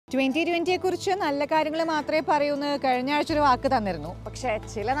2020യെക്കുറിച്ച് നല്ല കാര്യങ്ങൾ മാത്രമേ പറയൂന്ന് കഴിഞ്ഞ ആഴ്ച ഒരു വാക്ക് തന്നിരുന്നു. പക്ഷേ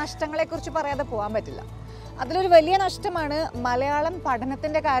ചില നഷ്ടങ്ങളെക്കുറിച്ച് പറയാതെ പോകാൻ പറ്റില്ല. അതിലൊരു വലിയ നഷ്ടമാണ് മലയാളം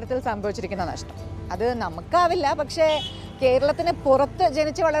പഠനത്തിൻ്റെ കാര്യത്തിൽ സംഭവിച്ചിരിക്കുന്ന നഷ്ടം. അത് നമുക്കാവില്ല, പക്ഷേ കേരളത്തിന് പുറത്ത്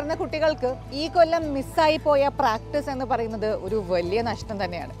ജനിച്ച് വളർന്ന കുട്ടികൾക്ക് ഈ കൊല്ലം മിസ്സായി പോയ പ്രാക്ടീസ് എന്ന് പറയുന്നത് ഒരു വലിയ നഷ്ടം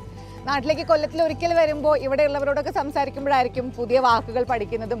തന്നെയാണ്. നാട്ടിലേക്ക് കൊല്ലത്തിൽ ഒരിക്കൽ വരുമ്പോൾ ഇവിടെയുള്ളവരോടൊക്കെ സംസാരിക്കുമ്പോഴായിരിക്കും പുതിയ വാക്കുകൾ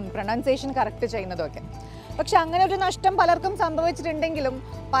പഠിക്കുന്നതും പ്രൊനൗൺസിയേഷൻ കറക്റ്റ് ചെയ്യുന്നതും ഒക്കെ. പക്ഷെ അങ്ങനെ ഒരു നഷ്ടം പലർക്കും സംഭവിച്ചിട്ടുണ്ടെങ്കിലും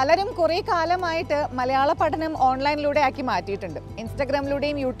പലരും കുറേ കാലമായിട്ട് മലയാള പഠനം ഓൺലൈനിലൂടെ ആക്കി മാറ്റിയിട്ടുണ്ട്.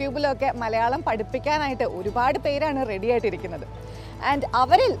 ഇൻസ്റ്റഗ്രാമിലൂടെയും യൂട്യൂബിലും ഒക്കെ മലയാളം പഠിപ്പിക്കാനായിട്ട് ഒരുപാട് പേരാണ് റെഡി ആയിട്ടിരിക്കുന്നത്. ആൻഡ്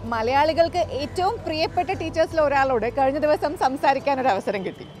അവരിൽ മലയാളികൾക്ക് ഏറ്റവും പ്രിയപ്പെട്ട ടീച്ചേഴ്സിൽ ഒരാളോട് കഴിഞ്ഞ ദിവസം സംസാരിക്കാനൊരു അവസരം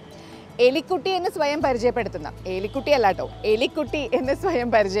കിട്ടി. എലിക്കുട്ടി എന്ന് സ്വയം പരിചയപ്പെടുത്തുന്ന, എലിക്കുട്ടി എന്ന് സ്വയം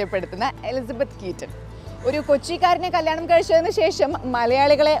പരിചയപ്പെടുത്തുന്ന എലിസബത്ത് കീറ്റൺ. ഒരു കൊച്ചിക്കാരനെ കല്യാണം കഴിച്ചതിന് ശേഷം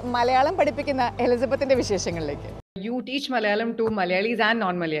മലയാളികളെ മലയാളം പഠിപ്പിക്കുന്ന എലിസബത്തിന്റെ വിശേഷങ്ങളിലേക്ക്. You teach Malayalam to Malayalis and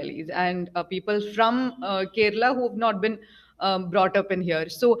non-Malayalis and people from Kerala who have not been brought up in here.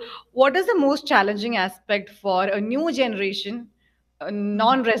 So what is the most challenging aspect for a new generation, a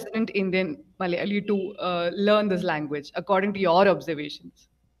non-resident Indian Malayali to learn this language according to your observations?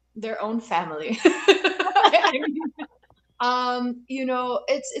 Their own family.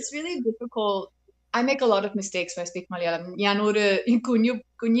 It's really difficult. I make a lot of mistakes when I speak Malayalam.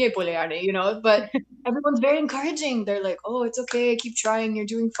 But everyone's very encouraging. They're like, oh, it's okay, keep trying,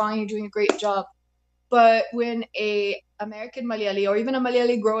 you're doing fine, you're doing a great job. But when a American Malayali or even a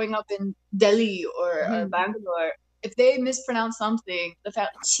Malayali growing up in Delhi or Bangalore, if they mispronounce something, the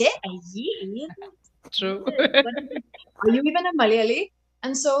fact, True. Are you even a Malayali?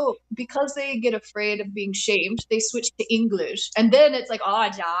 And so, because they get afraid of being shamed, they switch to English. And then it's like, oh,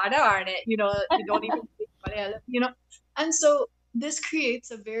 jada, aren't it? You don't even speak Malayalam, And so, this creates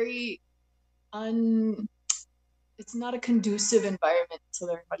a very it's not a conducive environment to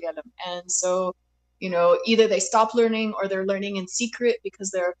learn Malayalam. And so, either they stop learning or they're learning in secret because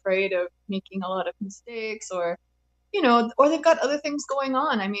they're afraid of making a lot of mistakes or they've got other things going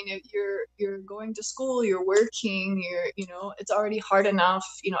on. I mean, if you're going to school, you're working, it's already hard enough,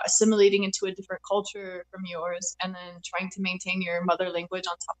 assimilating into a different culture from yours and then trying to maintain your mother language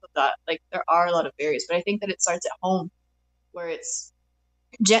on top of that. Like, there are a lot of barriers, but I think that it starts at home, where it's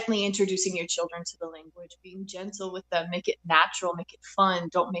gently introducing your children to the language, being gentle with them, make it natural, make it fun.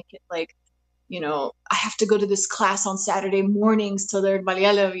 Don't make it like, I have to go to this class on Saturday mornings to learn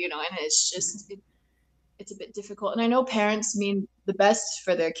Malayalam, and it's just, it's a bit difficult. And I know parents mean the best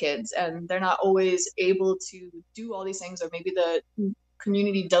for their kids and they're not always able to do all these things, or maybe the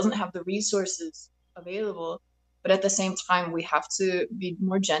community doesn't have the resources available. But at the same time, we have to be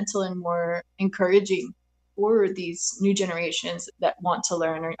more gentle and more encouraging for these new generations that want to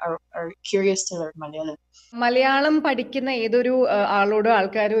learn or are curious to learn Malayalam. Malayalam പഠിക്കുന്ന ഏതൊരു ആളോടോ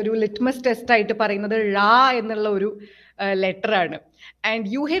ആൾക്കാരും ഒരു litmus test ആയിട്ട് പറയുന്നത് ഴ എന്നുള്ള ഒരു letter ആണ്. And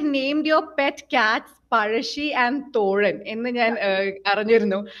you have named your pet Katz Pazhassi and തോഴൻ എന്ന് ഞാൻ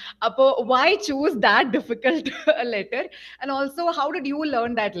അറിഞ്ഞിരുന്നു. അപ്പോൾ Y choose that difficult letter and also how did you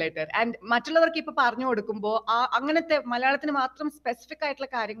learn that letter? And മറ്റുള്ളവർക്ക് ഇപ്പൊ പറഞ്ഞു കൊടുക്കുമ്പോൾ അങ്ങനത്തെ മലയാളത്തിന് മാത്രം സ്പെസിഫിക് ആയിട്ടുള്ള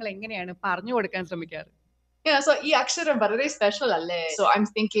കാര്യങ്ങൾ എങ്ങനെയാണ് പറഞ്ഞു കൊടുക്കാൻ ശ്രമിക്കാറ്? Yeah, so ee aksharam very special alle. So I'm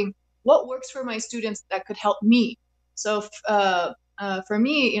thinking, what works for my students that could help me? So for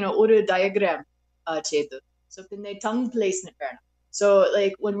me, oru diagram chedu. So then they tongue placement verna. So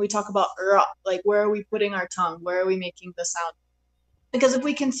like when we talk about ra, like where are we putting our tongue? Where are we making the sound? Because if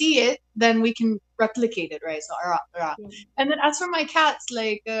we can see it, then we can replicate it, right? So ra, ra. And then as for my cats,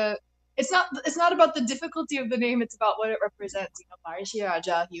 like it's not about the difficulty of the name, it's about what it represents. Parishi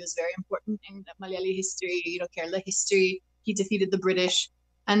Raja, he was very important in Malayali history, Kerala history. He defeated the British.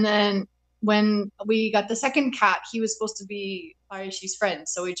 And then when we got the second cat, he was supposed to be Parishi's friend,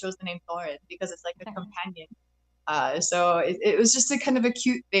 so we chose the name Thorin because it's like a companion. So it was just a kind of a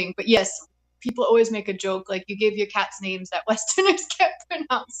cute thing. But yes, people always make a joke, like you gave your cats names that Westerners can't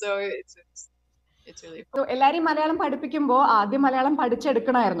pronounce. So it's really so എല്ലാരും മലയാളം പഠിപ്പിക്കുമ്പോൾ ആദ്യം മലയാളം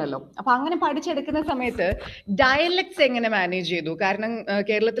പഠിച്ചെടുക്കണമായിരുന്നല്ലോ. അപ്പൊ അങ്ങനെ പഠിച്ചെടുക്കുന്ന സമയത്ത് dialects എങ്ങനെ manage ചെയ്തു? കാരണം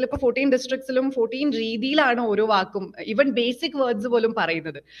കേരളത്തിൽ ഇപ്പൊ 14 ഡിസ്ട്രിക്ട്സിലും 14 രീതിയിലാണ് ഓരോ വാക്കും, ഈവൻ ബേസിക് വേർഡ്സ് പോലും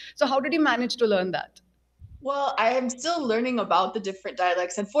പറയുന്നത്. So how did you manage to learn that? Well, I am still learning about the different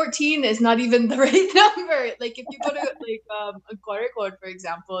dialects, and 14 is not even the right number. Like if you go to like Kozhikode, for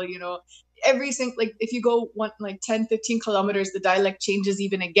example, every single, like if you go 10-15 kilometers, the dialect changes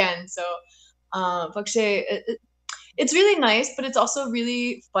even again. So it's really nice, but it's also really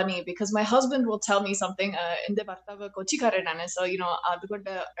funny because my husband will tell me something in the Vartha Kochikaranana, so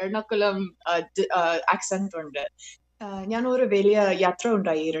adukonde Ernakulam accent undu. ഞാൻ ഒരു വലിയ യാത്ര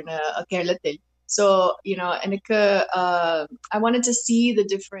ഉണ്ടായിരുന്നു കേരളത്തിൽ. So, you know, and I wanted to see the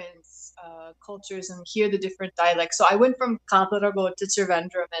different cultures and hear the different dialects. So I went from Kasaragod to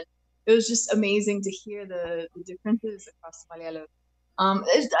Trivandrum, and it was just amazing to hear the differences across Malayalam.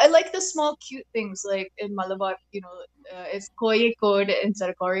 I like the small cute things, like in Malabar, you know, it's Kozhikode instead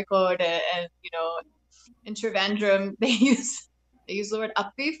of Kozhikode, and you know, in Trivandrum they use the word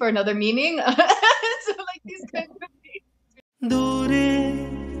appi for another meaning. So like these kinds of things. Dure,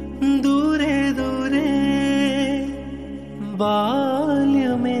 dure, dure,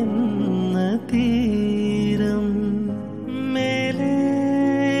 balyamenna theeram, mele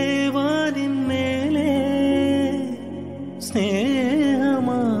vaadin mele,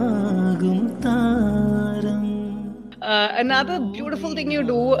 snehamagum taaram. Another beautiful thing you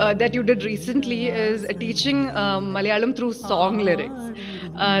do that you did recently is teaching Malayalam through song lyrics.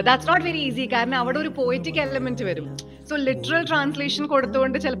 That's not very easy കാരണം അവിടെ ഒരു poetic element വരും. So literal translation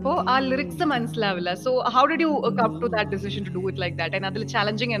കൊടുത്തുകൊണ്ട് ചിലപ്പോൾ ആ lyrics മനസ്സിലാവില്ല. So how did you come to that decision to do it like that? And അതിൽ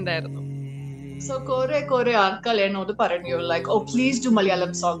challenging എന്തായിരുന്നു? So kore aakal ennodu paranju, like, oh, please do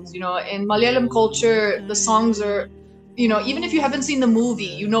Malayalam songs. You know, in Malayalam culture, the songs are, you know, even if you haven't seen the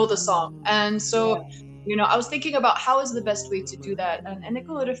movie, you know the song. And so, you know, I was thinking about how is the best way to do that. And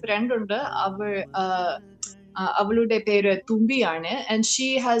enakku oru friend undu, avalude peru Tumbi aanu, and she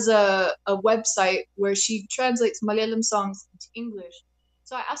has a website where she translates Malayalam songs into English.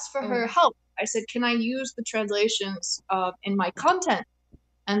 So I asked for her help. I said, can I use the translations in my content?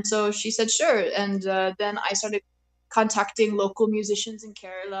 And so she said, sure. And then I started contacting local musicians in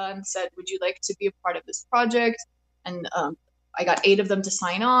Kerala and said, would you like to be a part of this project? And I got 8 of them to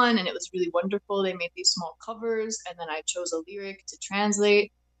sign on, and it was really wonderful. They made these small covers, and then I chose a lyric to translate.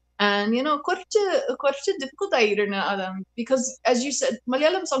 And, you know, quite difficult because, as you said,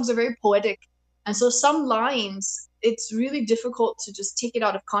 Malayalam songs are very poetic. And so some lines, it's really difficult to just take it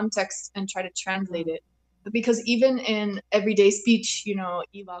out of context and try to translate it. Because even in everyday speech, you know,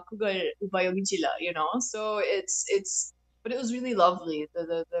 you know, so but it was really lovely.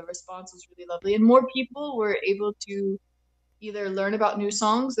 The response was really lovely, and more people were able to either learn about new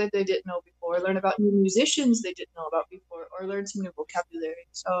songs that they didn't know before, learn about new musicians they didn't know about before, or learn some new vocabulary.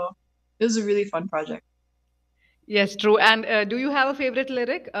 So it was a really fun project. Yes, true. And do you have a favorite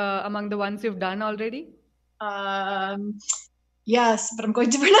lyric among the ones you've done already? Yes, but I'm going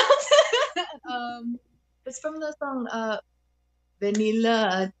to pronounce it. It's from the song Vanilla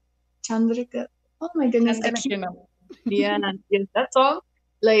Chandrika. Oh my goodness. Yes, that song.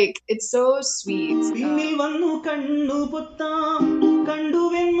 Like, it's so sweet. പിന്നിൽ വന്നു കണ്ണു പൊത്താം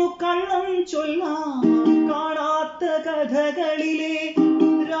കണ്ടുവെന്നു കള്ളം ചൊല്ലാം കാണാത്ത കഥകളിലെ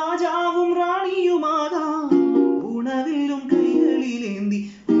രാജാവും റാണിയുമാകാം ഉണവിലും കൈകളിലേന്തി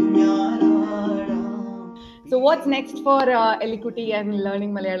ഊഞ്ഞാലാടാം. So what's next for Elikutti and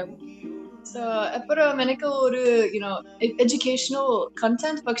learning Malayalam? So, you know, educational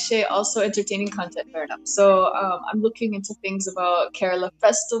content, but also entertaining content. Fair enough. So, I'm looking into things about Kerala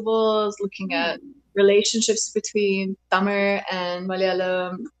festivals, looking at relationships between Tamil and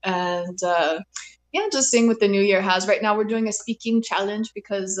Malayalam, and just seeing what the new year has. Right now, we're doing a speaking challenge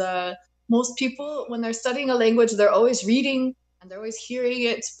because most people, when they're studying a language, they're always reading and they're always hearing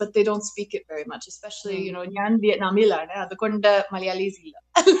it, but they don't speak it very much. Especially, you know, njan Vietnamilana, adukonda Malayalis illa.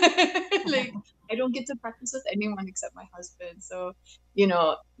 Like, I don't get to practice with anyone except my husband. So, you know,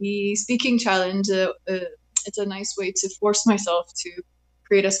 the speaking challenge, it's a nice way to force myself to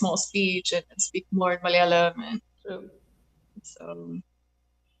create a small speech and speak more in Malayalam. And so,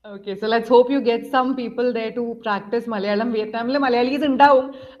 Okay, so let's hope you get some people there to practice Malayalam. Vietnamil Malayalis ഉണ്ടാവും.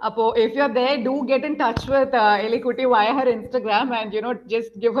 Appo if you're there, do get in touch with Elikutti via her Instagram and, you know, just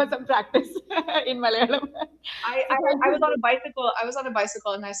give her some practice in Malayalam. I was on a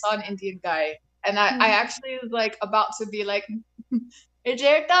bicycle. And I saw an Indian guy, and I actually was like about to be like, but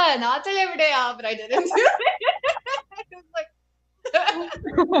I didn't. It was like,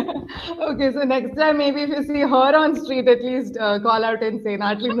 Okay, so next time maybe if you see her on street, at least call out and say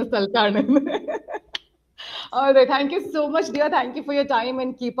Natli Salkanan. All right, thank you so much, dear. Thank you for your time and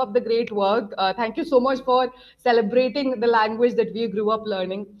keep up the great work. Thank you so much for celebrating the language that we grew up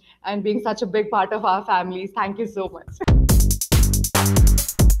learning and being such a big part of our families. Thank you so much.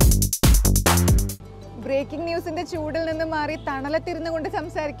 Breaking ന്യൂസിന്റെ ചൂടിൽ നിന്ന് മാറി തണലത്തിരുന്നു കൊണ്ട്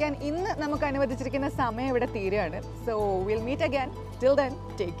സംസാരിക്കാൻ ഇന്ന് നമുക്ക് അനുവദിച്ചിരിക്കുന്ന സമയം ഇവിടെ തീരുകയാണ്. So will meet again. Till then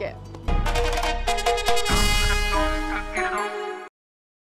take care.